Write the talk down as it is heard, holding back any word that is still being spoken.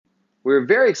We're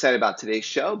very excited about today's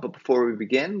show, but before we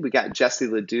begin, we got Jesse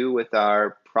Ledoux with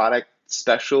our product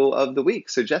special of the week.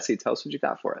 So Jesse, tell us what you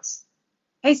got for us.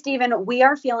 Hey, Stephen, we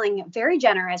are feeling very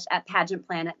generous at Pageant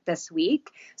Planet this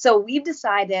week. So we've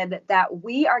decided that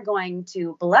we are going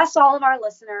to bless all of our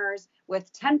listeners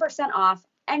with 10% off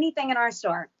anything in our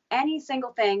store. Any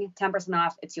single thing, 10%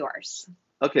 off, it's yours.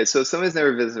 Okay, so if somebody's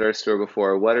never visited our store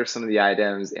before, what are some of the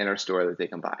items in our store that they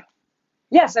can buy?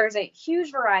 Yes, there's a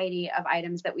huge variety of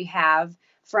items that we have,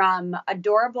 from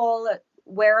adorable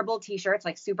wearable t-shirts,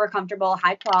 like super comfortable,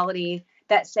 high quality,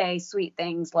 that say sweet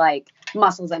things like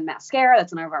muscles and mascara.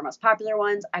 That's one of our most popular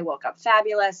ones. I woke up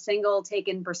fabulous, single,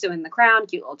 taken, pursuing the crown,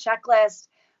 cute little checklist.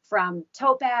 From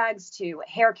tote bags to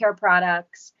hair care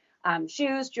products,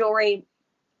 shoes, jewelry,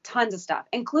 tons of stuff,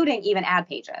 including even ad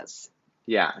pages.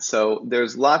 Yeah, so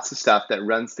there's lots of stuff that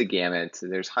runs the gamut.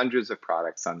 There's hundreds of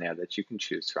products on there that you can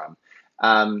choose from.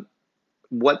 Um,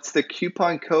 what's the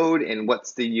coupon code and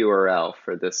what's the URL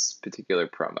for this particular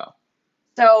promo?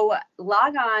 So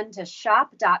log on to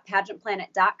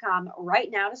shop.pageantplanet.com right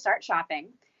now to start shopping.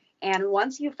 And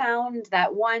once you found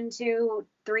that 1, 2,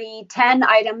 3, 10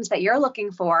 items that you're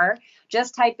looking for,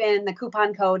 just type in the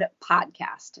coupon code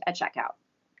podcast at checkout.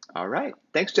 All right.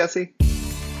 Thanks, Jesse.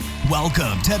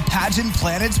 Welcome to Pageant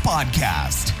Planet's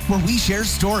podcast, where we share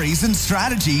stories and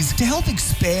strategies to help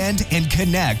expand and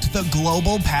connect the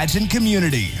global pageant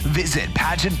community. Visit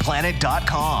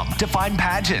pageantplanet.com to find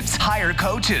pageants, hire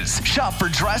coaches, shop for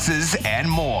dresses, and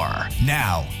more.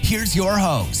 Now, here's your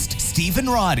host, Stephen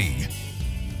Roddy.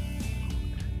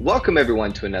 Welcome,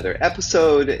 everyone, to another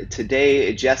episode.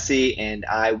 Today, Jesse and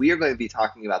we are going to be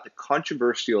talking about the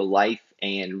controversial life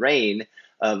and reign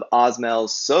of Osmel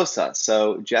Sosa.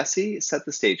 So, Jesse, set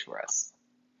the stage for us.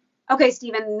 Okay,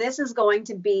 Stephen, this is going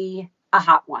to be a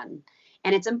hot one.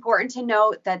 And it's important to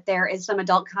note that there is some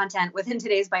adult content within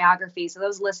today's biography. So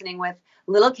those listening with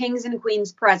little kings and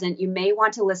queens present, you may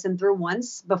want to listen through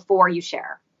once before you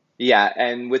share. Yeah,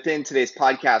 and within today's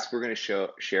podcast, we're going to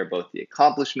share both the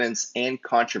accomplishments and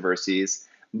controversies.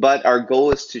 But our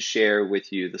goal is to share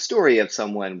with you the story of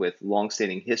someone with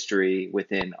longstanding history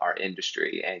within our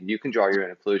industry, and you can draw your own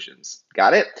conclusions.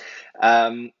 Got it?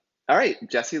 All right,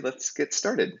 Jesse, let's get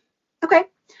started. Okay.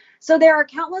 So there are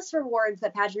countless rewards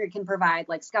that pageantry can provide,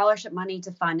 like scholarship money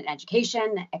to fund an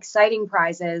education, exciting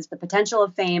prizes, the potential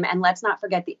of fame, and let's not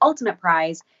forget the ultimate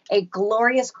prize, a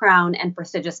glorious crown and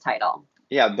prestigious title.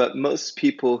 Yeah, but most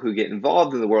people who get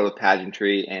involved in the world of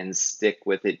pageantry and stick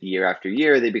with it year after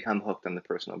year, they become hooked on the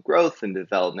personal growth and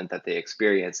development that they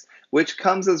experience, which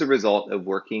comes as a result of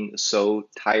working so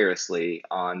tirelessly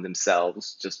on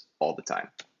themselves just all the time.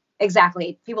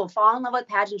 Exactly. People fall in love with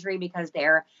pageantry because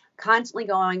they're constantly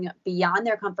going beyond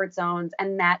their comfort zones,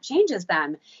 and that changes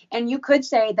them. And you could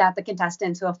say that the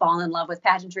contestants who have fallen in love with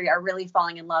pageantry are really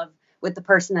falling in love with the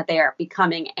person that they are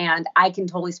becoming. And I can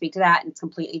totally speak to that, and it's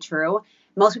completely true.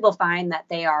 Most people find that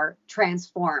they are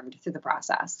transformed through the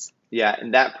process. Yeah,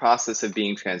 and that process of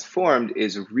being transformed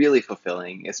is really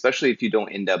fulfilling, especially if you don't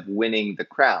end up winning the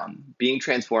crown. Being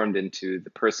transformed into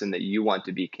the person that you want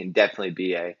to be can definitely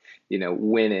be a,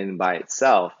 win in by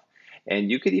itself.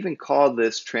 And you could even call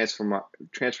this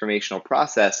transformational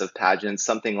process of pageants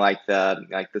something like the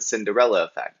Cinderella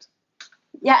effect.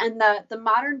 Yeah, and the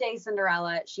modern day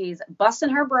Cinderella, she's busting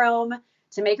her broom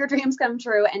to make her dreams come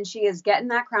true, and she is getting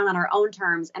that crown on her own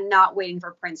terms and not waiting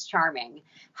for Prince Charming.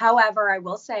 However, I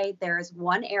will say there is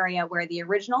one area where the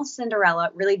original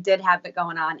Cinderella really did have it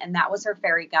going on, and that was her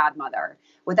fairy godmother.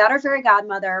 Without her fairy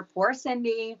godmother, poor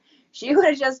Cindy, she would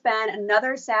have just been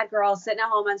another sad girl sitting at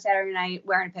home on Saturday night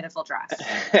wearing a pitiful dress.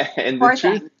 And poor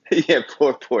the truth, yeah,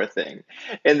 poor thing.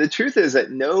 And the truth is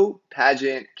that no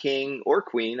pageant king or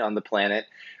queen on the planet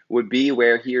would be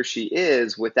where he or she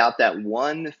is without that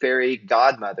one fairy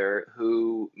godmother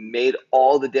who made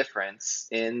all the difference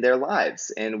in their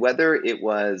lives. And whether it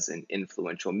was an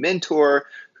influential mentor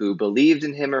who believed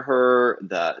in him or her,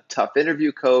 the tough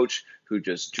interview coach who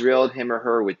just drilled him or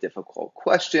her with difficult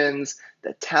questions,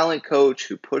 the talent coach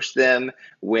who pushed them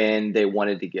when they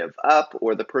wanted to give up,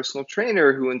 or the personal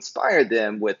trainer who inspired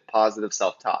them with positive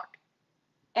self-talk.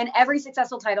 And every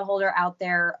successful title holder out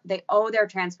there, they owe their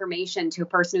transformation to a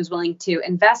person who's willing to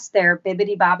invest their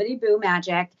bibbity bobbity boo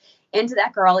magic into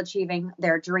that girl achieving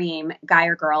their dream, guy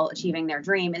or girl achieving their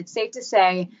dream. And it's safe to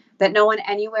say that no one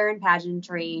anywhere in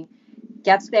pageantry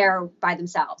gets there by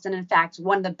themselves. And in fact,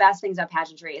 one of the best things about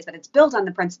pageantry is that it's built on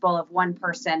the principle of one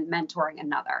person mentoring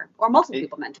another, or multiple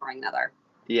people mentoring another.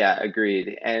 Yeah,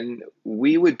 agreed. And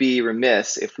we would be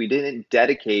remiss if we didn't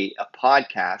dedicate a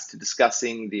podcast to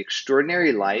discussing the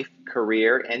extraordinary life,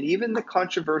 career, and even the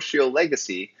controversial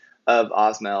legacy of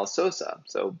Osmel Sosa.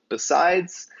 So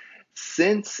besides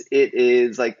Since it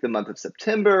is like the month of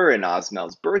September and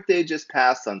Osmel's birthday just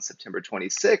passed on September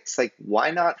 26th, like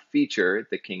why not feature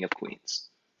the King of Queens?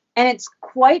 And it's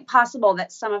quite possible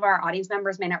that some of our audience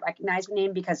members may not recognize the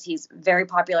name because he's very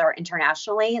popular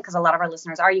internationally, because a lot of our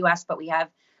listeners are US, but we have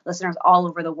listeners all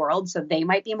over the world. So they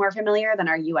might be more familiar than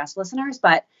our US listeners.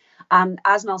 But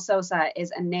Osmel Sosa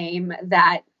is a name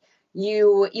that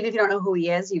even if you don't know who he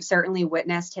is, you've certainly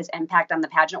witnessed his impact on the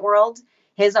pageant world.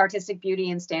 His artistic beauty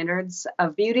and standards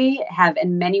of beauty have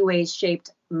in many ways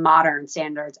shaped modern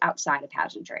standards outside of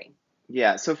pageantry.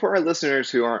 Yeah, so for our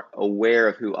listeners who aren't aware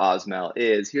of who Osmel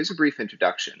is, here's a brief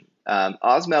introduction.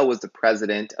 Osmel was the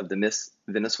president of the Miss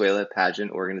Venezuela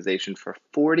pageant organization for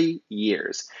 40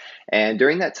 years. And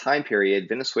during that time period,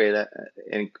 Venezuela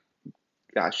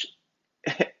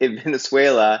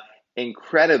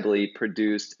incredibly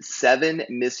produced 7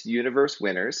 Miss Universe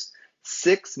winners,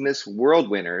 6 Miss World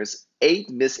winners, 8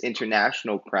 Miss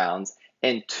International crowns,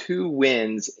 and 2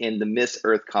 wins in the Miss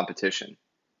Earth competition.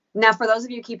 Now, for those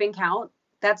of you keeping count,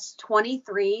 that's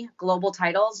 23 global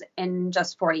titles in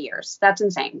just 40 years. That's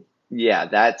insane. Yeah,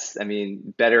 that's,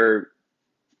 better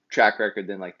track record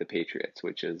than like the Patriots,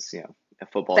 which is, a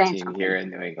football team here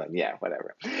in New England. Yeah,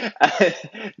 whatever.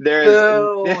 There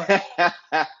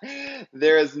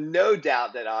is no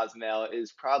doubt that Osmel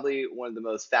is probably one of the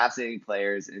most fascinating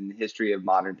players in the history of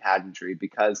modern pageantry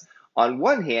because on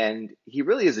one hand, he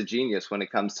really is a genius when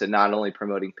it comes to not only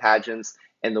promoting pageants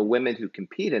and the women who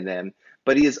compete in them,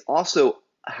 but he also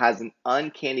has an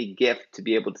uncanny gift to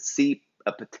be able to see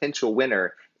a potential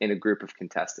winner in a group of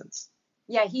contestants.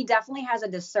 Yeah, he definitely has a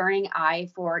discerning eye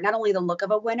for not only the look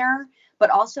of a winner, but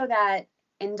also that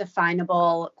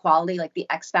indefinable quality, like the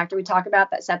X factor we talk about,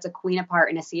 that sets a queen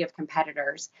apart in a sea of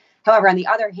competitors. However, on the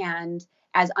other hand,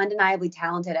 as undeniably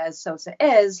talented as Sosa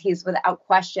is, he's without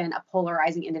question a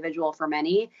polarizing individual for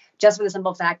many, just for the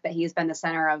simple fact that he has been the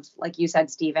center of, like you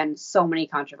said, Stephen, so many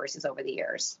controversies over the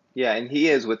years. Yeah, and he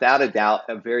is without a doubt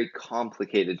a very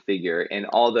complicated figure. And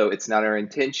although it's not our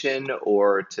intention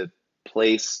or to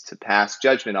pass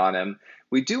judgment on him,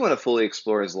 we do want to fully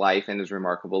explore his life and his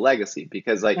remarkable legacy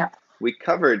because we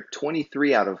covered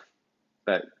 23 out of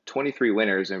 23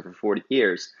 winners in for 40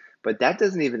 years, but that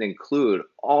doesn't even include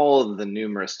all of the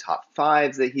numerous top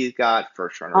 5s that he's got,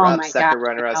 first runner-up, second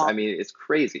runner-up. It's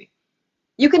crazy.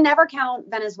 You can never count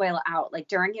Venezuela out. Like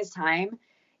during his time,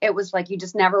 it was like you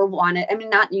just never wanted,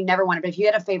 not you never wanted, but if you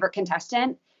had a favorite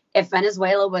contestant, if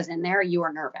Venezuela was in there, you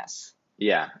were nervous.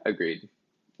 Yeah, agreed.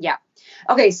 Yeah.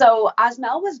 Okay, so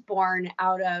Osmel was born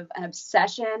out of an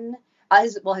obsession.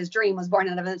 His dream was born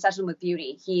out of an obsession with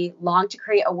beauty. He longed to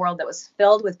create a world that was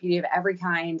filled with beauty of every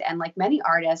kind. And like many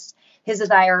artists, his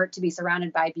desire to be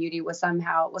surrounded by beauty was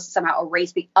somehow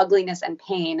erase the ugliness and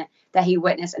pain that he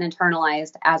witnessed and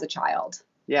internalized as a child.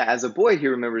 Yeah, as a boy, he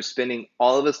remembers spending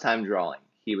all of his time drawing.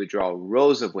 He would draw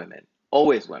rows of women,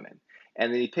 always women.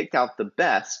 And then he picked out the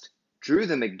best, drew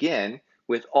them again,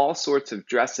 with all sorts of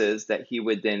dresses that he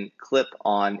would then clip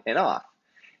on and off.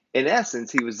 In essence,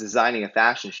 he was designing a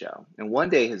fashion show. And one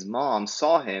day his mom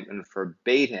saw him and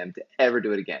forbade him to ever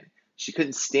do it again. She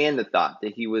couldn't stand the thought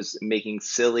that he was making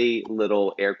silly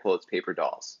little, air quotes, paper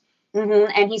dolls.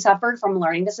 Mm-hmm. And he suffered from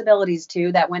learning disabilities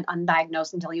too that went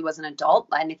undiagnosed until he was an adult.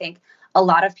 And I think a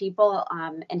lot of people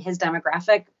in his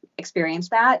demographic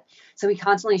experienced that. So he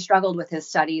constantly struggled with his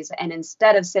studies. And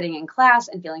instead of sitting in class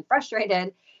and feeling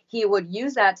frustrated, he would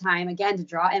use that time again to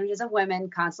draw images of women,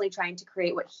 constantly trying to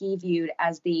create what he viewed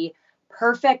as the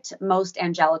perfect, most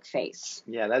angelic face.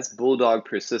 Yeah, that's bulldog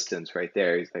persistence right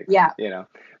there. He's like, yeah.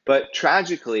 But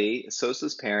tragically,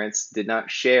 Sosa's parents did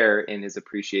not share in his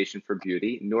appreciation for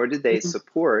beauty, nor did they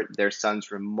support their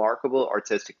son's remarkable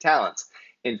artistic talents.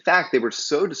 In fact, they were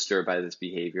so disturbed by this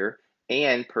behavior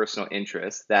and personal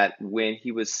interest that when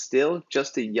he was still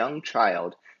just a young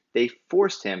child, they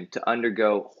forced him to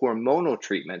undergo hormonal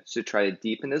treatments to try to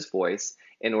deepen his voice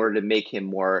in order to make him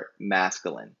more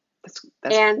masculine.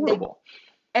 That's horrible.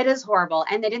 It is horrible.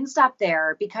 And they didn't stop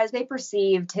there because they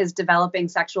perceived his developing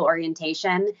sexual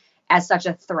orientation as such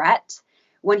a threat.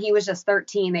 When he was just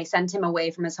 13, they sent him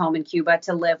away from his home in Cuba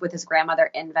to live with his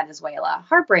grandmother in Venezuela.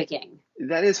 Heartbreaking.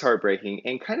 That is heartbreaking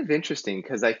and kind of interesting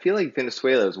because I feel like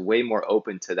Venezuela is way more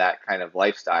open to that kind of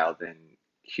lifestyle than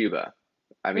Cuba.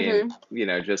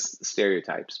 Just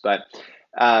stereotypes. But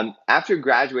after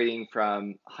graduating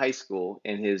from high school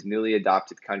in his newly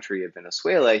adopted country of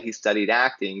Venezuela, he studied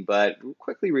acting, but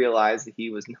quickly realized that he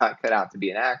was not cut out to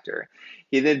be an actor.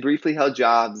 He then briefly held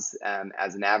jobs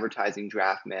as an advertising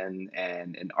draftman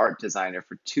and an art designer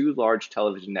for 2 large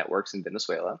television networks in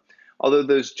Venezuela. Although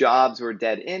those jobs were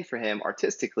dead end for him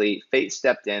artistically, fate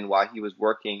stepped in while he was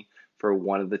working for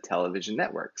one of the television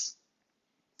networks.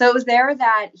 So it was there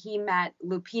that he met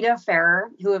Lupita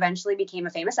Ferrer, who eventually became a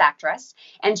famous actress,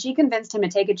 and she convinced him to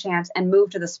take a chance and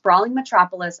move to the sprawling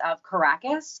metropolis of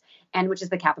Caracas, and which is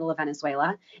the capital of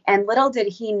Venezuela. And little did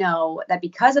he know that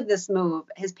because of this move,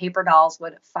 his paper dolls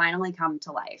would finally come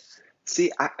to life.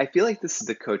 See, I feel like this is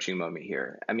the coaching moment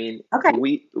here. I mean, Okay.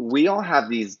 we all have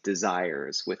these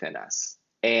desires within us.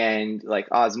 And like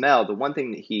Osmel, the one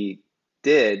thing that he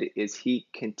did is he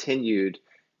continued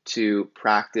to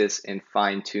practice and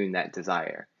fine tune that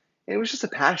desire. And it was just a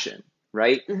passion,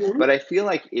 right? Mm-hmm. But I feel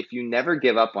like if you never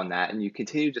give up on that and you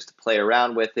continue just to play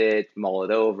around with it, mull it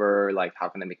over, like how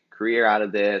can I make a career out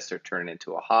of this or turn it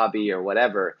into a hobby or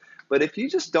whatever. But if you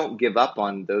just don't give up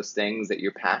on those things that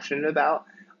you're passionate about,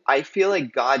 I feel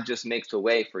like God just makes a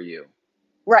way for you.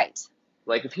 Right.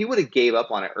 Like if he would have gave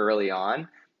up on it early on,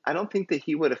 I don't think that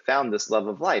he would have found this love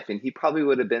of life. And he probably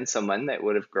would have been someone that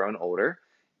would have grown older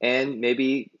and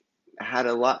maybe had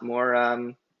a lot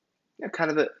more,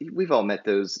 we've all met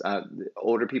those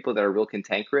older people that are real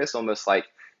cantankerous, almost like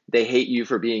they hate you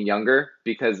for being younger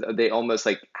because they almost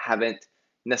like haven't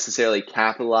necessarily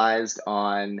capitalized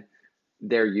on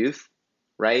their youth,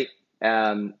 right?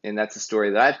 And that's a story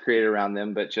that I've created around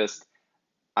them. But just,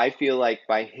 I feel like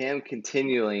by him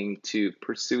continuing to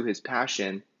pursue his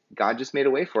passion, God just made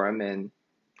a way for him. And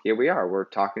here we are. We're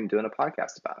talking, doing a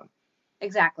podcast about him.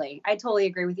 Exactly. I totally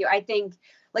agree with you. I think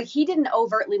like he didn't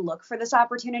overtly look for this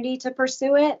opportunity to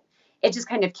pursue it. It just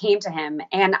kind of came to him.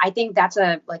 And I think that's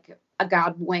a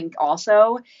God wink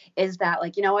also, is that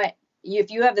like, you know what, if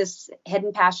you have this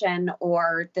hidden passion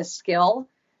or this skill,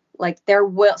 like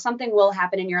something will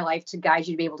happen in your life to guide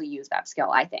you to be able to use that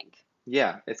skill, I think.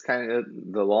 Yeah, it's kind of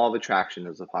the law of attraction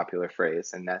is a popular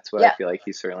phrase, and that's what I Yeah. feel like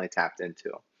he certainly tapped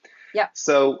into. Yeah.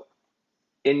 So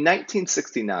in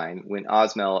 1969, when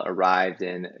Osmel arrived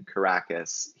in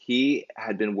Caracas, he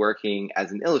had been working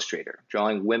as an illustrator,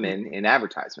 drawing women in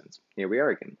advertisements. Here we are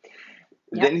again.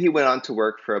 Yep. Then he went on to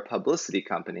work for a publicity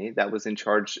company that was in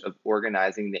charge of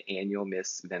organizing the annual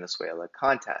Miss Venezuela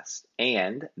contest,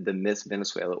 and the Miss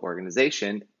Venezuela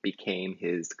organization became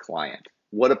his client.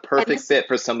 What a perfect fit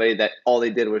for somebody that all they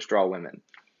did was draw women.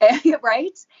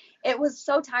 Right? It was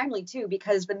so timely too,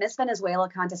 because the Miss Venezuela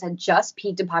contest had just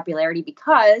peaked in popularity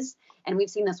because, and we've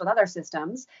seen this with other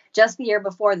systems, just the year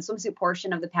before, the swimsuit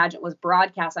portion of the pageant was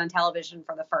broadcast on television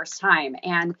for the first time.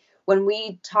 And when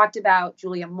we talked about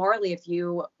Julia Morley a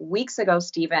few weeks ago,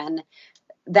 Stephen,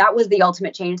 that was the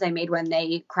ultimate change they made when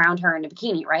they crowned her in a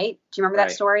bikini, right? Do you remember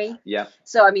that story? Yeah.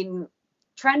 So, I mean,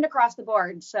 trend across the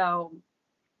board. So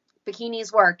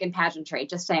bikinis work in pageantry,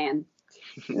 just saying.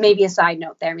 Maybe a side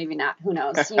note there, maybe not. Who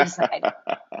knows? You decide.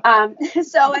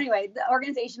 So anyway, the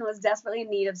organization was desperately in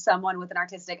need of someone with an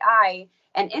artistic eye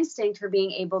and instinct for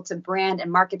being able to brand and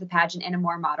market the pageant in a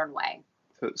more modern way.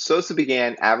 So Sosa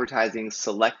began advertising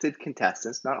selected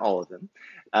contestants, not all of them,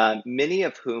 many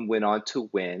of whom went on to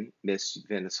win Miss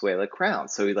Venezuela crown.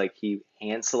 So he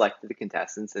hand selected the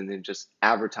contestants and then just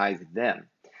advertised them.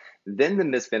 Then the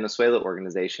Miss Venezuela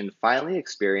organization finally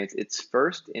experienced its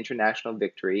first international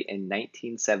victory in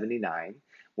 1979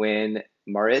 when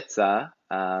Maritza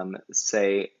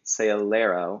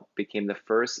Sayalero became the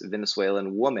first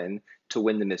Venezuelan woman to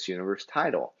win the Miss Universe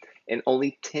title. In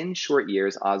only 10 short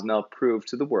years, Osmel proved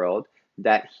to the world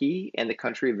that he and the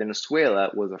country of Venezuela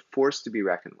was a force to be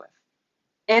reckoned with.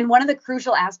 And one of the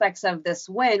crucial aspects of this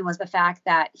win was the fact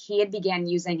that he had began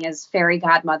using his fairy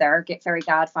godfather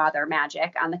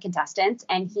magic on the contestants,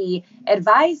 and he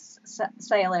advised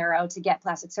Sayalero to get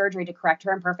plastic surgery to correct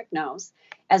her imperfect nose,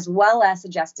 as well as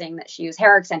suggesting that she use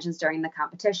hair extensions during the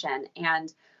competition.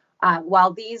 And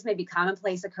while these may be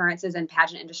commonplace occurrences in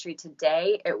pageant industry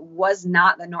today, it was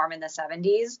not the norm in the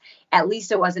 70s. At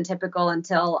least it wasn't typical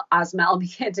until Osmel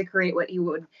began to create what he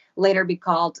would later be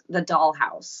called the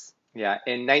dollhouse. Yeah,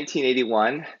 in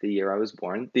 1981, the year I was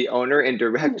born, the owner and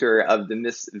director of the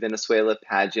Miss Venezuela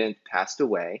pageant passed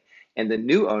away, and the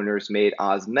new owners made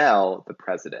Osmel the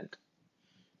president.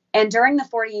 And during the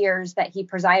 40 years that he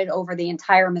presided over the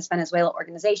entire Miss Venezuela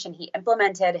organization, he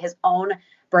implemented his own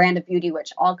brand of beauty,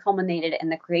 which all culminated in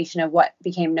the creation of what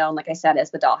became known, like I said,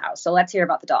 as the dollhouse. So let's hear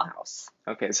about the dollhouse.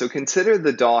 Okay, so consider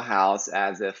the dollhouse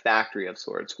as a factory of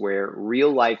sorts where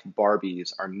real-life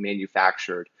Barbies are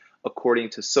manufactured according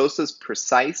to Sosa's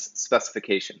precise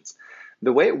specifications.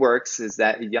 The way it works is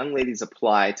that young ladies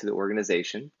apply to the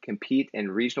organization, compete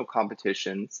in regional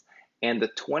competitions, and the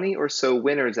 20 or so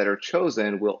winners that are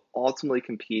chosen will ultimately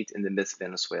compete in the Miss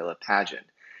Venezuela pageant.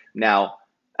 Now,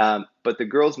 but the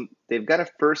girls, they've got to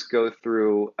first go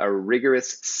through a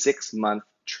rigorous 6-month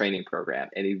training program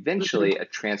and eventually a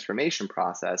transformation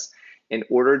process in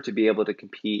order to be able to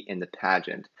compete in the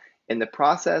pageant. And the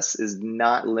process is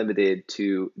not limited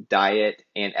to diet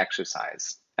and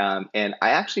exercise. And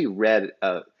I actually read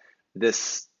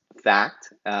this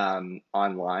fact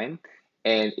online,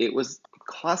 and it was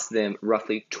cost them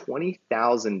roughly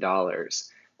 $20,000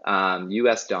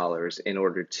 US dollars in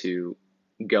order to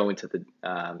go into the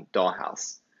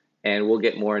dollhouse. And we'll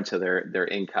get more into their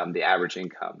income, the average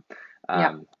income,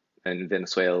 Yep. in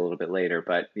Venezuela a little bit later.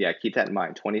 But yeah, keep that in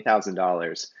mind,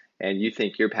 $20,000, and you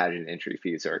think your pageant entry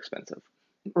fees are expensive.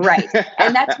 Right.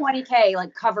 And that 20K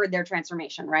like covered their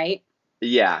transformation, right?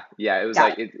 Yeah, it was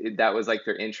Got like that was like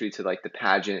their entry to like the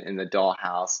pageant and the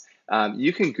dollhouse.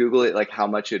 You can Google it, like how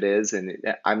much it is, and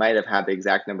I might have had the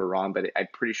exact number wrong, but I'm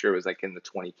pretty sure it was like in the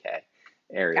 20K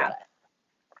area. Got it.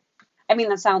 I mean,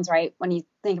 that sounds right when you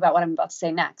think about what I'm about to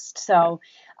say next. So,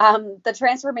 the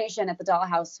transformation at the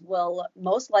dollhouse will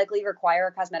most likely require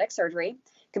a cosmetic surgery.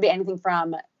 Could be anything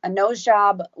from a nose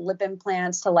job, lip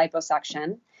implants to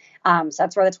liposuction. So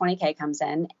that's where the 20K comes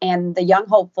in. And the young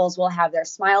hopefuls will have their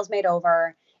smiles made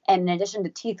over. And in addition to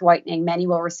teeth whitening, many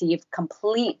will receive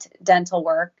complete dental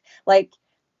work. Like,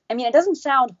 I mean, it doesn't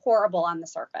sound horrible on the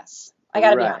surface. I got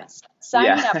to be Right. honest. Sign me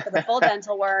Yeah. up for the full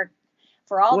dental work,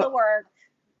 for all the Well, work.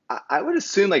 I would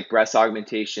assume like breast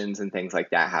augmentations and things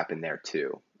like that happen there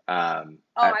too. Oh,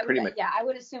 I I would, pretty much, yeah, I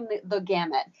would assume the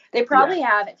gamut. They yeah. probably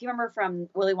have, if you remember from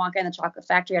Willy Wonka and the Chocolate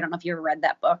Factory, I don't know if you ever read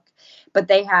that book, but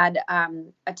they had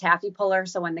a taffy puller.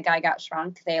 So when the guy got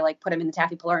shrunk, they like put him in the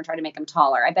taffy puller and tried to make him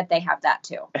taller. I bet they have that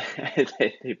too.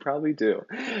 They probably do.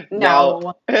 Now,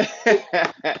 No.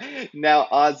 now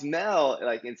Osmel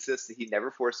like insists that he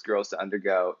never forced girls to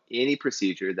undergo any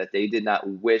procedure that they did not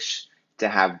wish to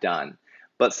have done.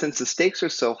 But since the stakes are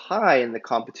so high and the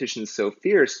competition is so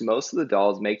fierce, most of the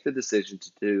dolls make the decision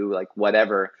to do like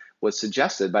whatever was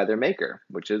suggested by their maker,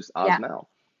 which is Yeah. Osmel.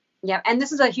 Yeah. And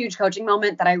this is a huge coaching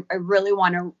moment that I really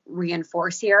want to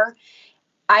reinforce here.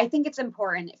 I think it's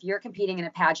important if you're competing in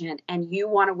a pageant and you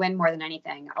want to win more than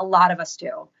anything, a lot of us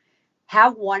do.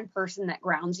 Have one person that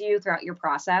grounds you throughout your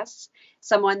process,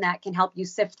 someone that can help you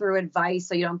sift through advice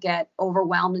so you don't get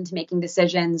overwhelmed into making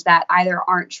decisions that either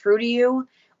aren't true to you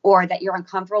or that you're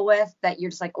uncomfortable with, that you're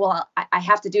just like, well, I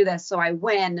have to do this so I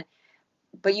win,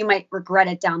 but you might regret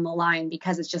it down the line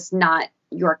because it's just not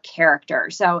your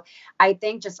character. So I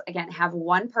think just, again, have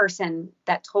one person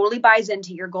that totally buys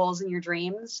into your goals and your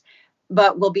dreams,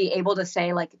 but will be able to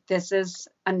say, like, this is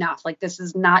enough. Like, this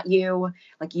is not you.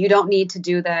 Like, you don't need to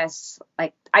do this.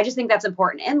 Like, I just think that's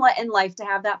important in life to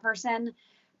have that person.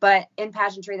 But in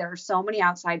pageantry, there are so many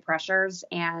outside pressures,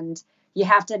 and you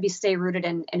have to stay rooted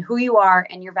in who you are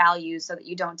and your values so that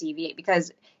you don't deviate. Because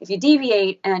if you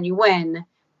deviate and then you win,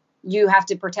 you have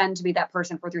to pretend to be that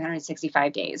person for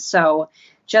 365 days. So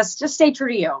just stay true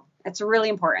to you. It's really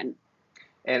important.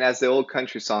 And as the old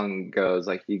country song goes,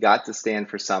 like you got to stand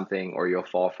for something or you'll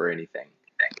fall for anything.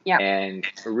 Yeah. And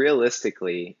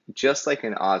realistically, just like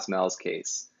in Osmel's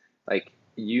case, like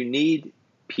you need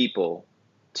people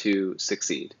to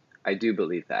succeed. I do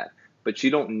believe that. But you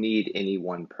don't need any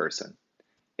one person.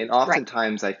 And Right.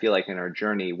 oftentimes I feel like in our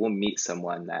journey, we'll meet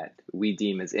someone that we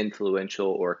deem as influential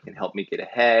or can help me get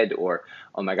ahead, or,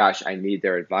 oh my gosh, I need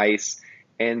their advice.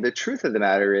 And the truth of the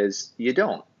matter is, you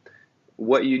don't.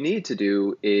 What you need to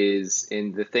do is,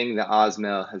 in the thing that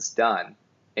Osmel has done,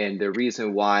 and the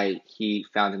reason why he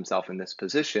found himself in this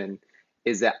position,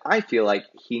 is that I feel like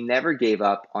he never gave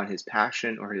up on his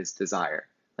passion or his desire.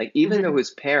 Like, even though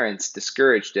his parents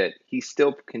discouraged it, he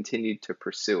still continued to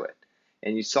pursue it.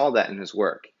 And you saw that in his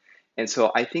work. And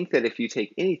so I think that if you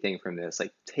take anything from this,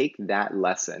 like take that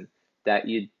lesson that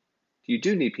you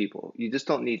do need people. You just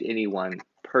don't need any one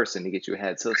person to get you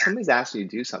ahead. So if somebody's asking you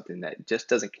to do something that just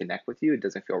doesn't connect with you, it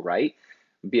doesn't feel right,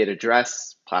 be it a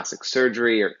dress, plastic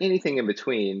surgery, or anything in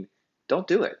between, don't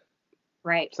do it.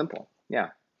 Right. Simple. Yeah.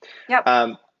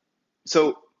 Yep.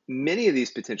 So many of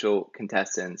these potential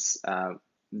contestants,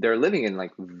 they're living in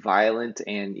like violent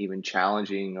and even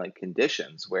challenging like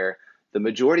conditions where the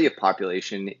majority of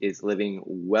population is living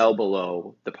well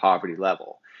below the poverty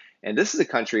level. And this is a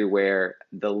country where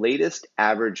the latest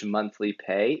average monthly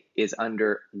pay is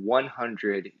under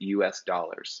 100 US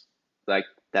dollars. Like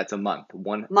that's a month,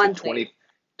 Monthly.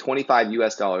 25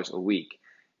 US dollars a week.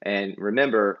 And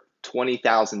remember,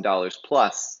 $20,000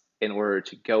 plus in order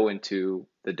to go into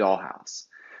the dollhouse.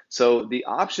 So the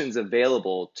options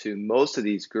available to most of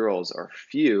these girls are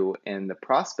few, and the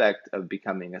prospect of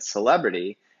becoming a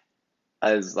celebrity,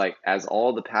 as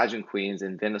all the pageant queens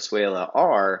in Venezuela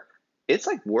are, it's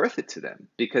like worth it to them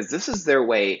because this is their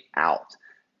way out.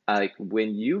 Like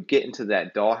when you get into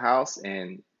that dollhouse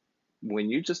and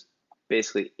when you just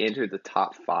basically enter the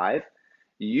top 5,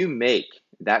 you make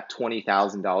that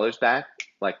 $20,000 back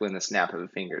like with the snap of the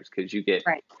fingers, because you get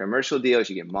Right. commercial deals,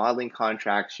 you get modeling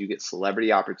contracts, you get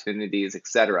celebrity opportunities,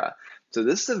 etc. So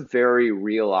this is a very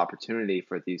real opportunity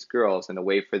for these girls and a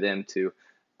way for them to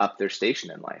up their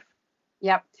station in life.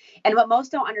 Yep. And what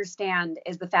most don't understand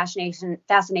is the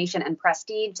fascination and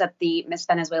prestige that the Miss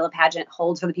Venezuela pageant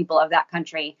holds for the people of that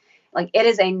country. Like, it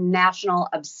is a national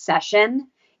obsession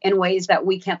in ways that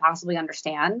we can't possibly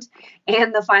understand.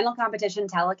 And the final competition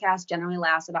telecast generally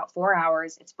lasts about 4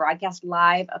 hours. It's broadcast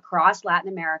live across Latin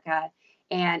America.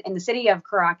 And in the city of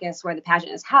Caracas, where the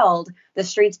pageant is held, the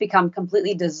streets become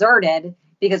completely deserted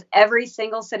because every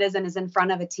single citizen is in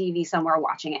front of a TV somewhere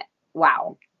watching it.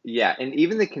 Wow. Yeah, and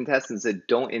even the contestants that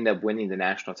don't end up winning the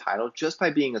national title, just by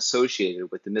being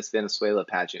associated with the Miss Venezuela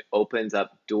pageant, opens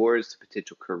up doors to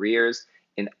potential careers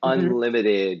and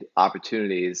unlimited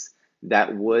opportunities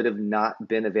that would have not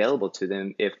been available to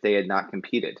them if they had not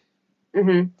competed.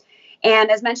 Mm-hmm.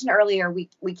 And as mentioned earlier,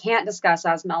 we can't discuss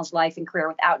Osmel's life and career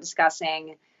without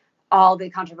discussing all the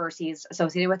controversies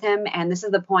associated with him. And this is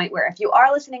the point where if you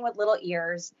are listening with little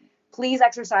ears, please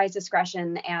exercise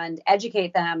discretion and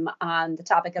educate them on the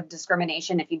topic of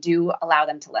discrimination if you do allow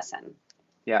them to listen.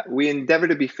 Yeah, we endeavor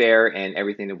to be fair, and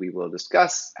everything that we will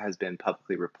discuss has been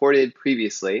publicly reported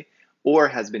previously or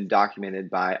has been documented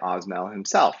by Osmel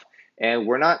himself. And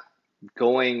we're not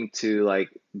going to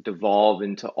devolve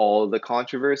into all of the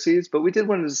controversies, but we did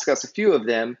want to discuss a few of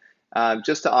them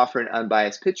just to offer an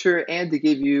unbiased picture and to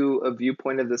give you a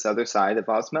viewpoint of this other side of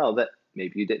Osmel that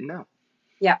maybe you didn't know.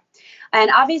 Yeah. And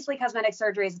obviously, cosmetic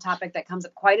surgery is a topic that comes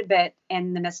up quite a bit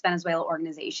in the Miss Venezuela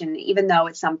organization. Even though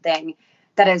it's something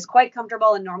that is quite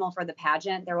comfortable and normal for the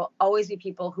pageant, there will always be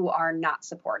people who are not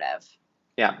supportive.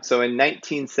 Yeah. So in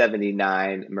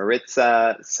 1979,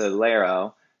 Maritza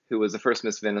Solero, who was the first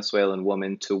Miss Venezuelan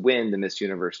woman to win the Miss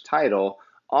Universe title,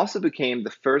 also became the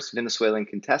first Venezuelan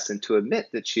contestant to admit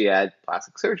that she had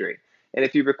plastic surgery. And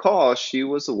if you recall, she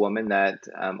was the woman that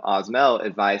Osmel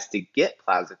advised to get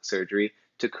plastic surgery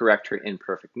to correct her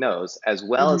imperfect nose, as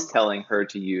well as telling her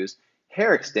to use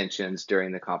hair extensions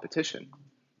during the competition.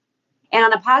 And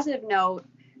on a positive note,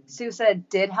 Sousa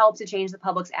did help to change the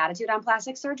public's attitude on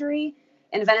plastic surgery.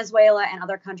 In Venezuela and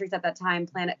other countries at that time,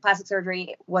 plastic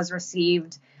surgery was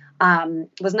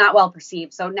not well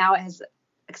perceived. So now it has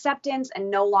acceptance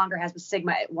and no longer has the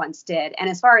stigma it once did. And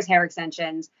as far as hair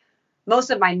extensions,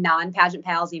 most of my non-pageant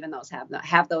pals, even those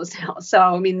have those now. So,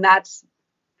 I mean, that's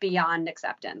beyond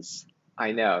acceptance.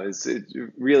 I know. It's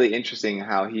really interesting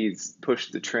how he's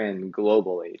pushed the trend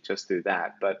globally just through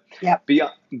that. But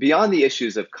beyond the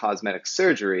issues of cosmetic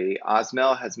surgery,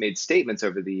 Osmel has made statements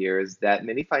over the years that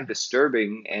many find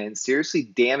disturbing and seriously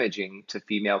damaging to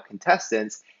female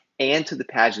contestants and to the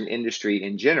pageant industry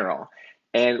in general.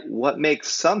 And what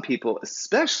makes some people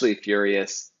especially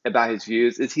furious about his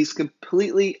views is he's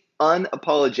completely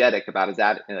unapologetic about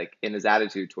his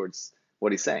attitude towards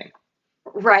what he's saying.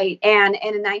 Right. And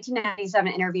in a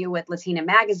 1997 interview with Latina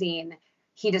magazine,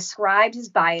 he described his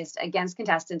bias against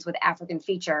contestants with African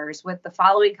features with the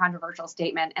following controversial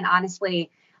statement. And honestly,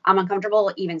 I'm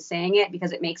uncomfortable even saying it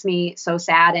because it makes me so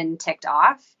sad and ticked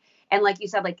off. And like you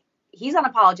said, he's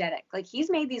unapologetic.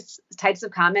 He's made these types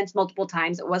of comments multiple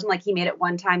times. It wasn't like he made it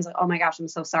one time. It's like, oh my gosh, I'm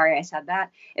so sorry I said that.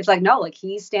 It's like, no,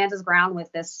 he stands his ground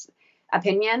with this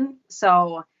opinion.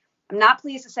 So I'm not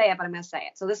pleased to say it, but I'm going to say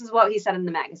it. So this is what he said in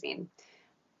the magazine.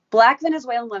 Black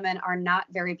Venezuelan women are not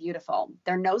very beautiful.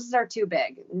 Their noses are too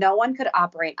big. No one could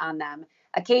operate on them.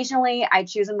 Occasionally, I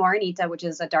choose a morenita, which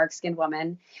is a dark-skinned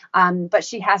woman, but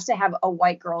she has to have a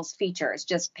white girl's features,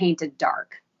 just painted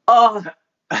dark. Oh.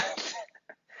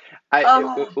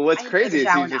 What's crazy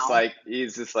is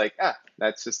he's just like,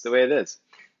 that's just the way it is.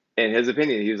 In his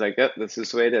opinion, he was like, that's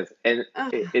just the way it is. And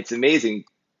it's amazing,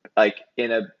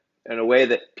 in a way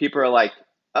that people are like,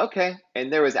 okay.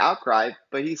 And there was outcry,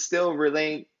 but he still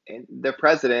remained the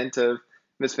president of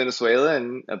Miss Venezuela,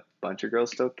 and a bunch of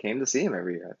girls still came to see him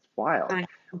every year. It's wild.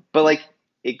 But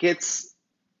it gets,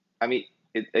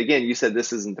 again, you said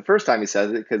this isn't the first time he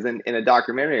says it, because in a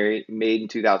documentary made in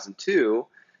 2002,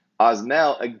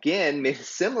 Osmel again made a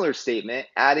similar statement,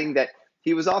 adding that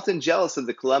he was often jealous of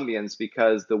the Colombians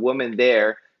because the women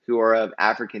there who are of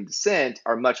African descent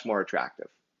are much more attractive.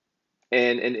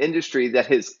 In an industry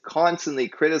that is constantly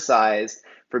criticized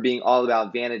for being all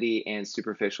about vanity and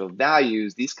superficial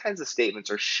values, these kinds of statements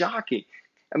are shocking.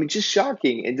 Just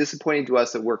shocking and disappointing to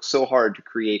us that work so hard to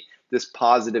create this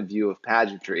positive view of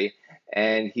pageantry.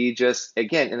 And he just,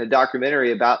 again, in a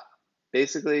documentary about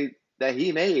basically that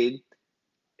he made,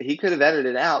 he could have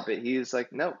edited it out, but he's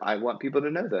like, no, I want people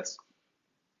to know this.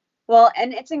 Well,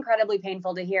 and it's incredibly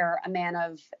painful to hear a man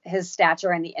of his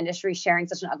stature in the industry sharing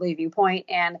such an ugly viewpoint.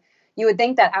 And you would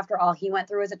think that after all he went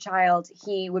through as a child,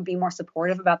 he would be more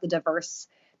supportive about the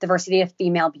diversity of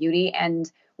female beauty.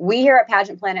 And we here at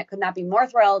Pageant Planet could not be more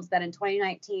thrilled that in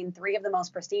 2019, 3 of the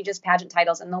most prestigious pageant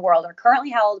titles in the world are currently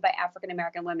held by African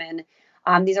American women.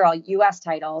 These are all U.S.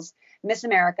 titles: Miss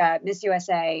America, Miss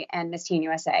USA, and Miss Teen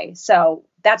USA. So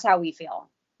that's how we feel.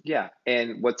 Yeah,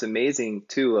 and what's amazing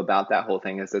too about that whole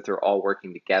thing is that they're all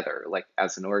working together, like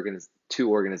as two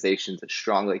organizations that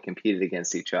strongly competed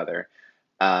against each other.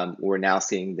 We're now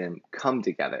seeing them come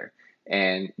together,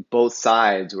 and both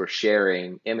sides were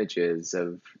sharing images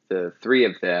of the 3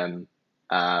 of them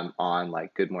on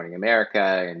like Good Morning America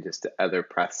and just other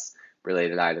press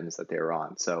related items that they were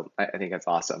on. So I think that's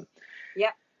awesome.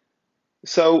 Yeah.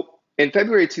 So in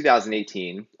February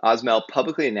 2018, Osmel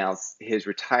publicly announced his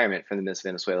retirement from the Miss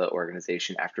Venezuela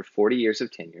organization after 40 years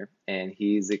of tenure, and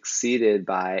he's succeeded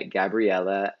by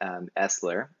Gabriela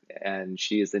Esler, and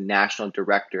she is the national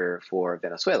director for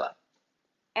Venezuela.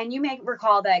 And you may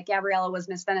recall that Gabriela was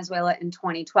Miss Venezuela in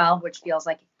 2012, which feels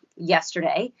like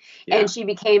yesterday. Yeah. And she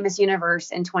became Miss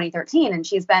Universe in 2013, and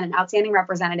she's been an outstanding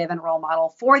representative and role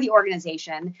model for the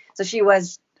organization. So she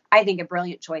was, I think, a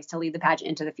brilliant choice to lead the pageant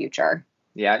into the future.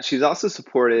 Yeah, she's also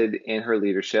supported in her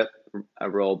leadership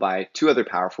role by 2 other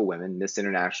powerful women: Miss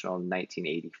International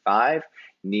 1985,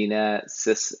 Nina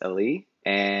Sicily,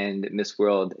 and Miss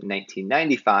World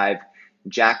 1995,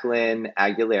 Jacqueline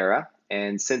Aguilera.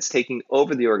 And since taking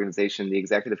over the organization, the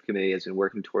executive committee has been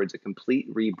working towards a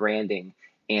complete rebranding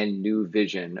and new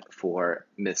vision for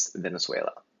Miss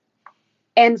Venezuela.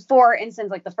 And for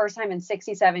instance, like the first time in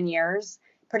 67 years,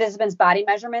 participants' body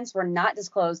measurements were not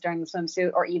disclosed during the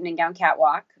swimsuit or evening gown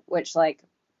catwalk, which, like,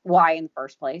 why in the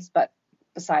first place? But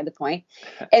beside the point.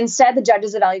 Instead, the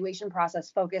judges' evaluation process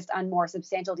focused on more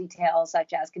substantial details,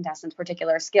 such as contestants'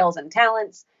 particular skills and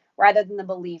talents, rather than the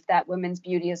belief that women's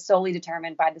beauty is solely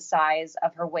determined by the size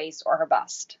of her waist or her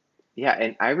bust. Yeah,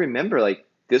 and I remember, like,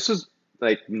 this was,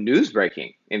 like, news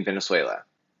breaking in Venezuela.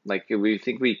 Like, we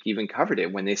think we even covered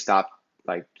it when they stopped,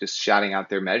 like, just shouting out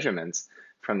their measurements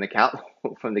from the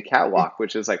catwalk,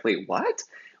 which is like, wait, what?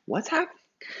 What's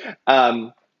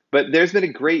happening? But there's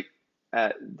been great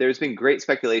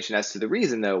speculation as to the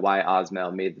reason, though, why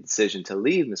Osmel made the decision to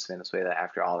leave Miss Venezuela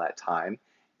after all that time,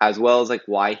 as well as like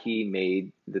why he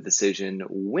made the decision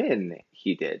when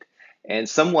he did. And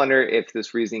some wonder if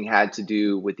this reasoning had to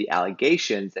do with the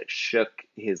allegations that shook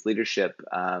his leadership,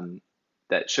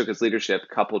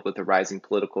 coupled with the rising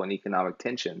political and economic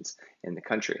tensions in the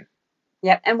country.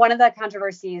 Yep. And one of the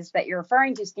controversies that you're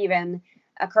referring to, Stephen,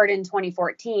 occurred in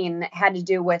 2014, had to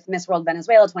do with Miss World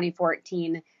Venezuela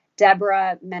 2014,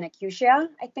 Deborah Menacutia,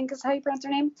 I think is how you pronounce her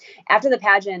name. After the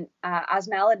pageant,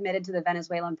 Osmel admitted to the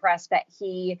Venezuelan press that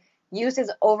he used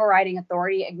his overriding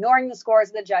authority, ignoring the scores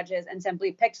of the judges, and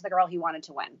simply picked the girl he wanted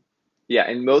to win. Yeah,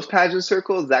 in most pageant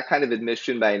circles, that kind of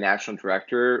admission by a national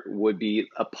director would be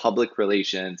a public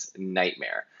relations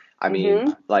nightmare. I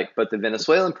mean, but the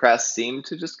Venezuelan press seemed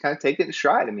to just kind of take it in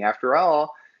stride. I mean, after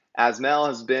all, Osmel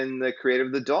has been the creator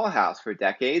of the dollhouse for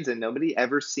decades, and nobody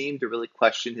ever seemed to really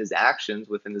question his actions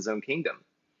within his own kingdom.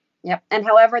 Yep. And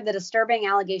however, the disturbing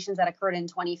allegations that occurred in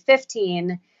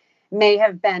 2015 may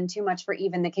have been too much for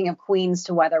even the King of Queens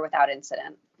to weather without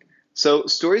incident. So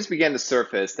stories began to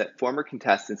surface that former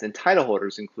contestants and title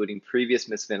holders, including previous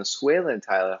Miss Venezuelan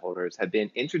title holders, had been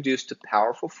introduced to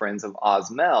powerful friends of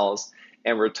Osmel's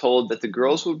and were told that the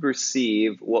girls would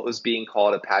receive what was being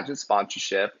called a pageant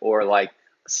sponsorship, or like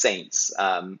saints,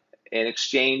 in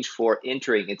exchange for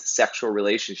entering into sexual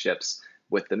relationships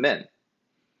with the men.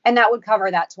 And that would cover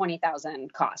that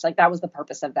 $20,000 cost. Like, that was the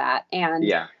purpose of that. And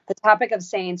the topic of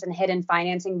saints and hidden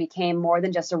financing became more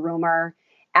than just a rumor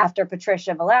after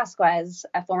Patricia Velasquez,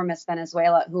 a former Miss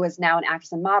Venezuela, who is now an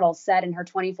actress and model, said in her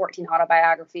 2014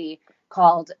 autobiography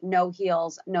called No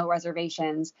Heels, No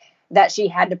Reservations, that she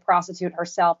had to prostitute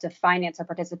herself to finance her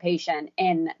participation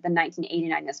in the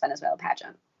 1989 Miss Venezuela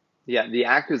pageant. Yeah, the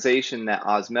accusation that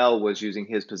Osmel was using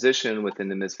his position within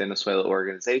the Miss Venezuela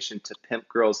organization to pimp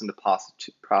girls into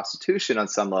prostitution on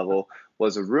some level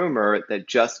was a rumor that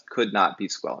just could not be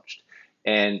squelched.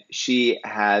 And she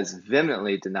has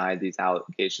vehemently denied these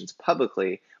allegations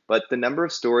publicly, but the number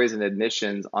of stories and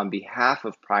admissions on behalf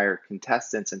of prior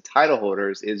contestants and title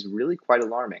holders is really quite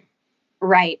alarming.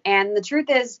 Right. And the truth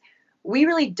is, we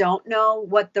really don't know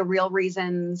what the real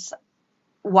reasons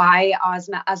why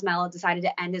Osmel decided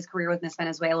to end his career with Miss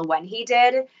Venezuela when he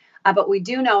did. But we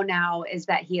do know now is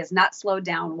that he has not slowed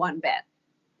down one bit.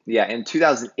 Yeah, in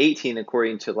 2018,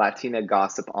 according to Latina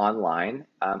Gossip Online,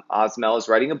 Osmel is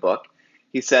writing a book.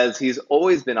 He says he's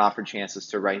always been offered chances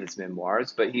to write his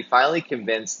memoirs, but he finally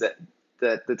convinced that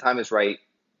the time is right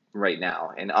right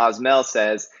now. And Osmel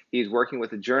says he's working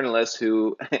with a journalist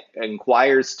who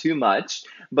inquires too much,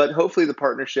 but hopefully the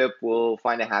partnership will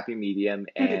find a happy medium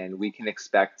and we can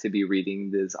expect to be reading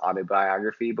this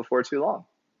autobiography before too long.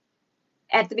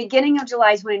 At the beginning of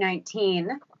July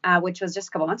 2019, which was just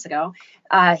a couple months ago,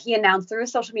 he announced through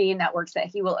his social media networks that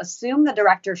he will assume the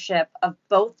directorship of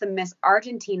both the Miss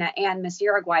Argentina and Miss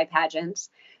Uruguay pageants,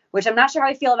 which I'm not sure how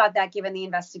I feel about that given the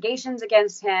investigations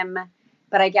against him.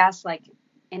 But I guess like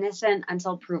innocent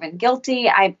until proven guilty.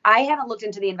 I haven't looked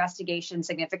into the investigation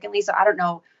significantly, so I don't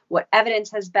know what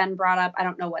evidence has been brought up. I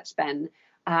don't know what's been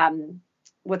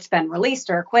released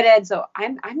or acquitted. So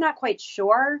I'm not quite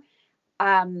sure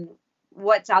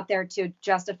what's out there to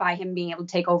justify him being able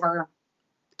to take over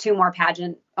 2 more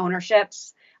pageant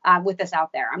ownerships with this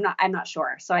out there. I'm not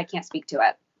sure, so I can't speak to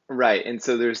it. Right. And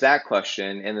so there's that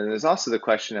question. And then there's also the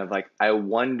question of like, I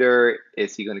wonder,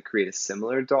 is he going to create a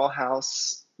similar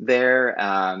dollhouse there?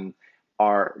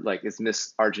 Is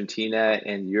Miss Argentina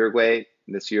and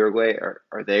Miss Uruguay,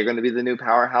 are they going to be the new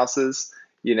powerhouses?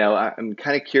 You know, I'm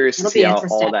kind of curious to see how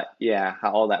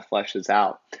all that fleshes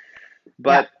out.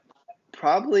 But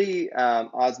probably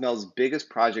Osmel's biggest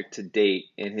project to date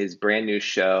in his brand new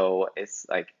show, it's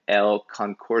like El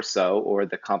Concurso, or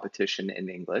the competition in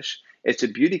English. It's a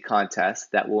beauty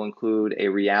contest that will include a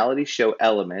reality show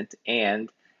element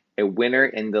and a winner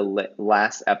in the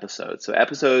last episode. So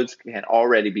episodes can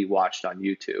already be watched on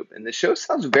YouTube. And the show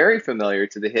sounds very familiar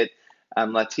to the hit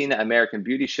Latina American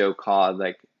beauty show called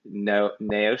like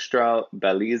Nuestra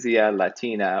Belleza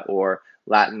Latina, or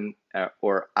Latin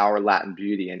or Our Latin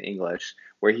Beauty in English,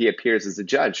 where he appears as a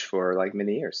judge for like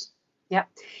many years. Yep.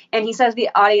 And he says the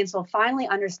audience will finally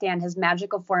understand his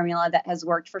magical formula that has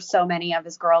worked for so many of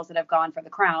his girls that have gone for the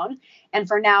crown. And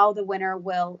for now, the winner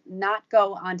will not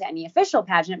go on to any official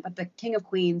pageant, but the King of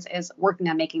Queens is working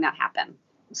on making that happen.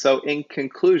 So in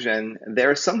conclusion,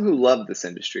 there are some who love this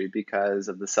industry because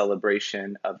of the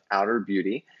celebration of outer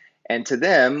beauty. And to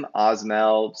them,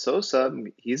 Osmel Sosa,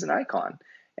 he's an icon.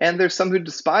 And there's some who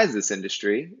despise this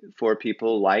industry for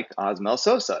people like Osmel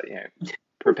Sosa,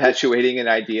 perpetuating an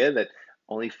idea that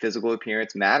only physical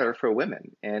appearance matter for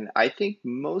women. And I think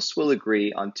most will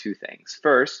agree on 2 things.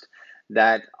 First,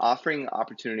 that offering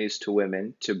opportunities to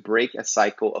women to break a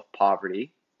cycle of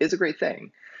poverty is a great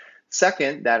thing.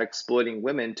 Second, that exploiting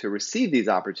women to receive these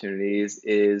opportunities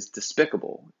is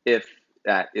despicable, if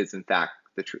that is in fact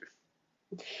the truth.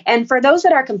 And for those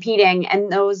that are competing and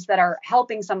those that are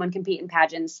helping someone compete in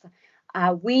pageants,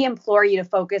 we implore you to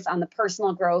focus on the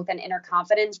personal growth and inner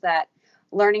confidence that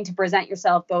learning to present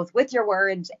yourself both with your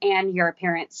words and your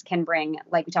appearance can bring,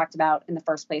 like we talked about in the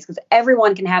first place, because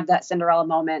everyone can have that Cinderella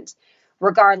moment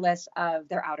regardless of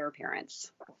their outer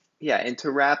appearance. Yeah, and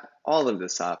to wrap all of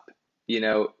this up,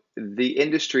 the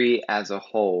industry as a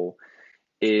whole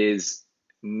is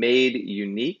made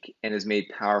unique and is made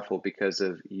powerful because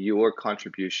of your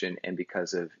contribution and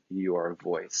because of your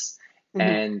voice. Mm-hmm.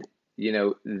 And,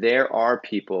 there are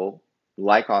people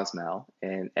like Osmel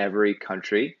in every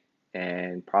country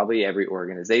and probably every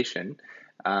organization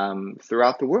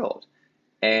throughout the world.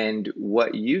 And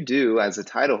what you do as a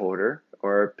title holder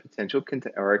or a potential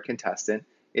or a contestant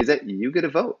is that you get a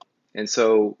vote. And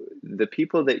so the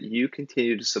people that you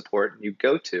continue to support and you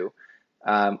go to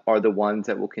are the ones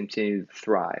that will continue to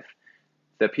thrive.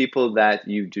 The people that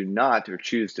you do not or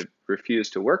refuse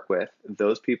to work with,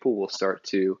 those people will start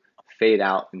to fade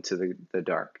out into the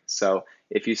dark. So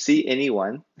if you see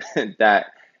anyone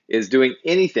that is doing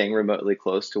anything remotely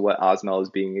close to what Osmel is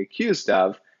being accused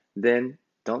of, then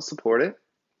don't support it,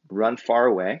 run far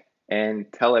away, and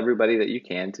tell everybody that you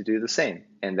can to do the same.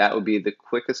 And that would be the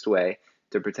quickest way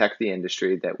to protect the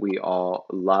industry that we all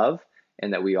love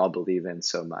and that we all believe in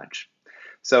so much.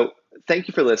 So thank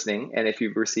you for listening. And if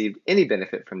you've received any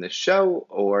benefit from this show,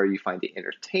 or you find it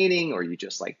entertaining, or you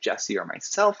just like Jesse or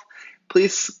myself,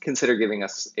 please consider giving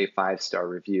us a 5-star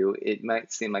review. It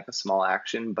might seem like a small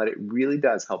action, but it really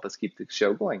does help us keep the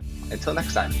show going. Until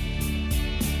next time.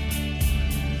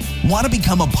 Want to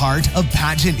become a part of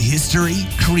pageant history?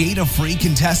 Create a free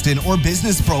contestant or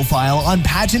business profile on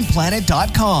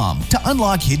PageantPlanet.com to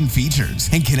unlock hidden features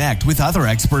and connect with other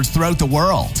experts throughout the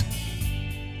world.